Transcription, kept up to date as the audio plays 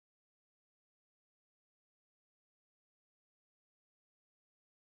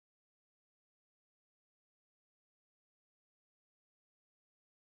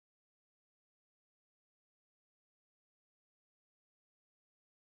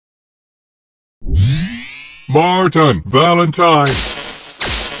Martin, Valentine.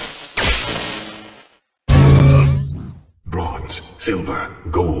 Bronze, silver,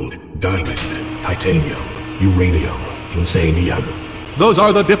 gold, diamond, titanium, uranium, insanium. Those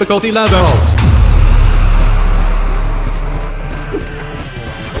are the difficulty levels.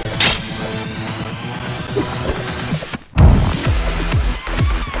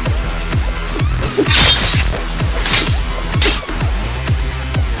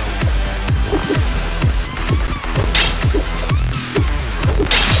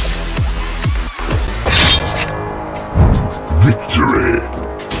 Victory!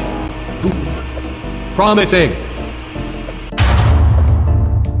 Boom! Promising.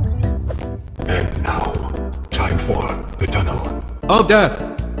 And now, time for the tunnel Of death.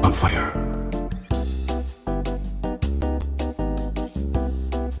 of fire.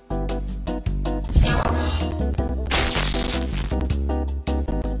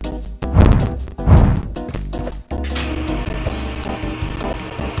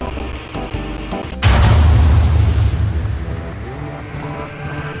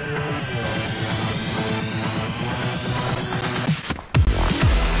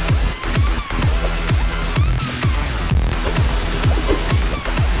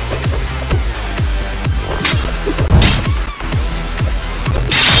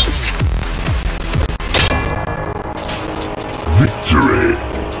 Victory!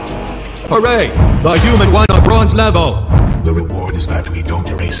 Hooray! The human won a bronze level. The reward is that we don't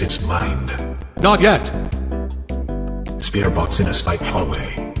erase its mind. Not yet. Spear bots in a spiked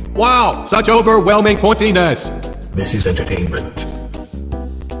hallway. Wow! Such overwhelming pointiness. This is entertainment.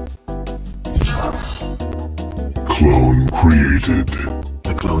 Clone created.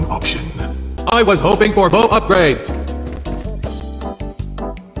 The clone option. I was hoping for bow upgrades.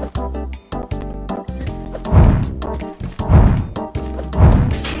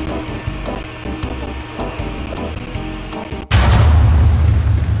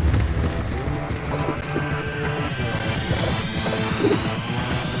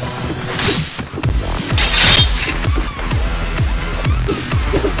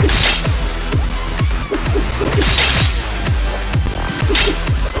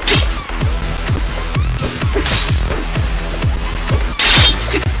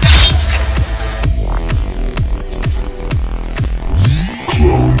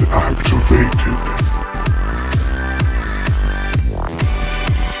 Clone activated.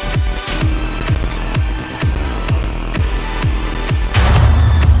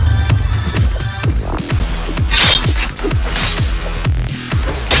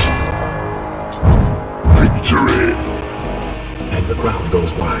 Victory. And the crowd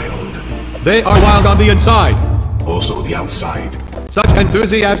goes wild. They are wild on the inside. Also the outside. Such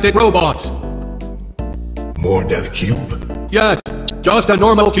enthusiastic robots. More death cube. Yes, just a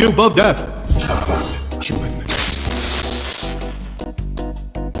normal cube of death. A fun human.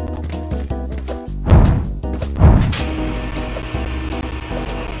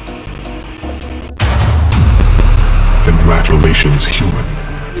 Congratulations, human.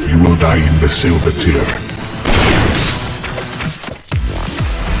 You will die in the silver tier.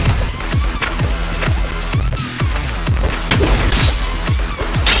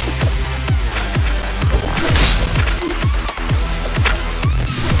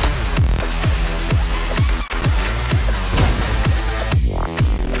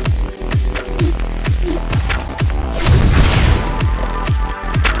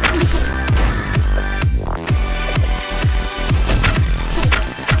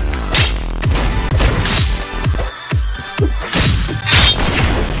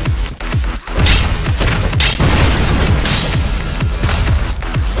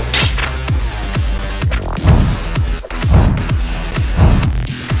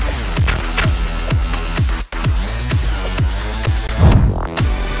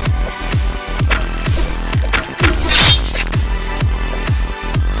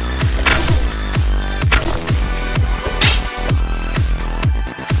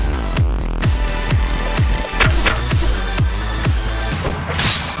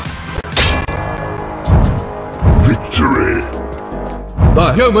 Victory.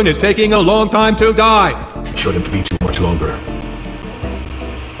 The human is taking a long time to die. Shouldn't be too much longer.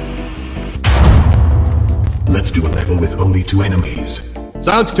 Let's do a level with only 2 enemies.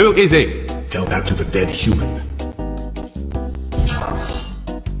 Sounds too easy. Tell that to the dead human.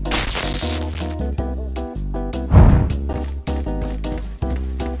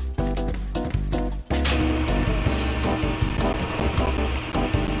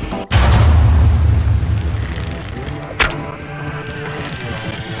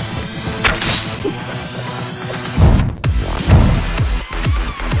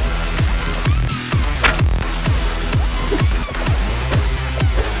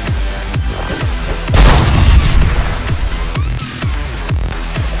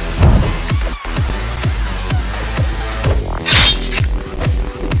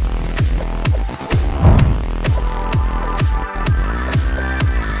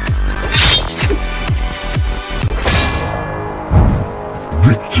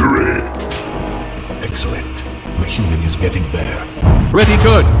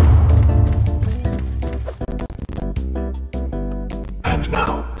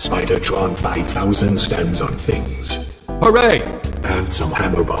 Megatron 5000 stands on things. Hooray! And some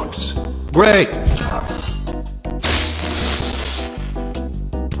hammerbots. Great!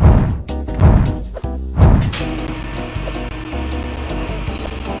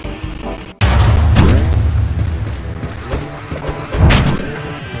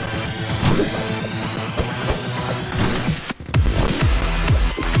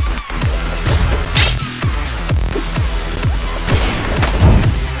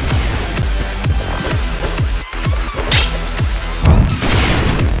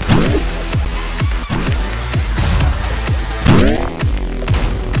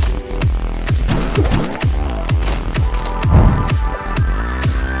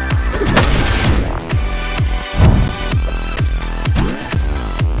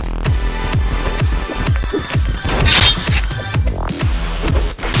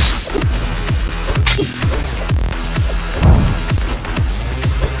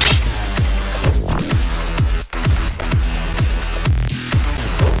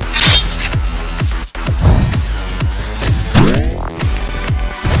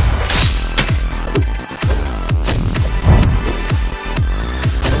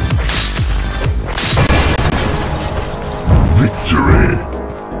 Victory!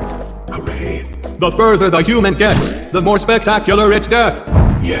 Hooray. The further the human gets, the more spectacular its death.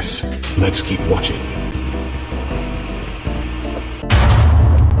 Yes, let's keep watching.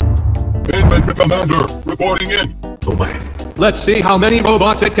 Infantry Commander, reporting in. Oh my. Let's see how many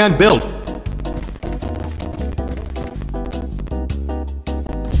robots it can build.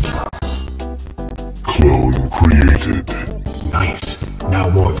 Clone created. Nice. Now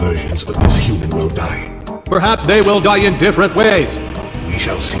more versions of this human will die. Perhaps they will die in different ways. We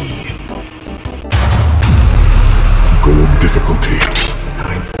shall see. Gold difficulty.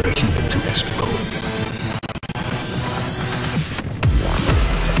 Time for a human to explode.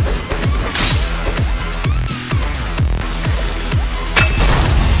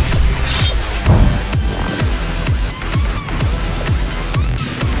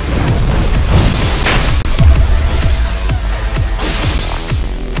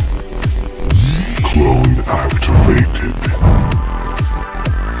 Clone activated.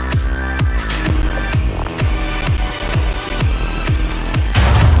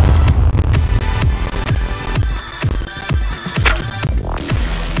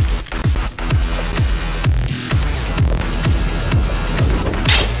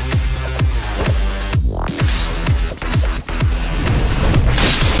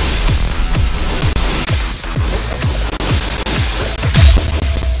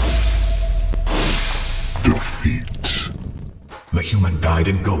 Defeat. The human died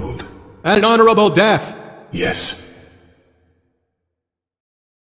in gold. An honorable death. Yes,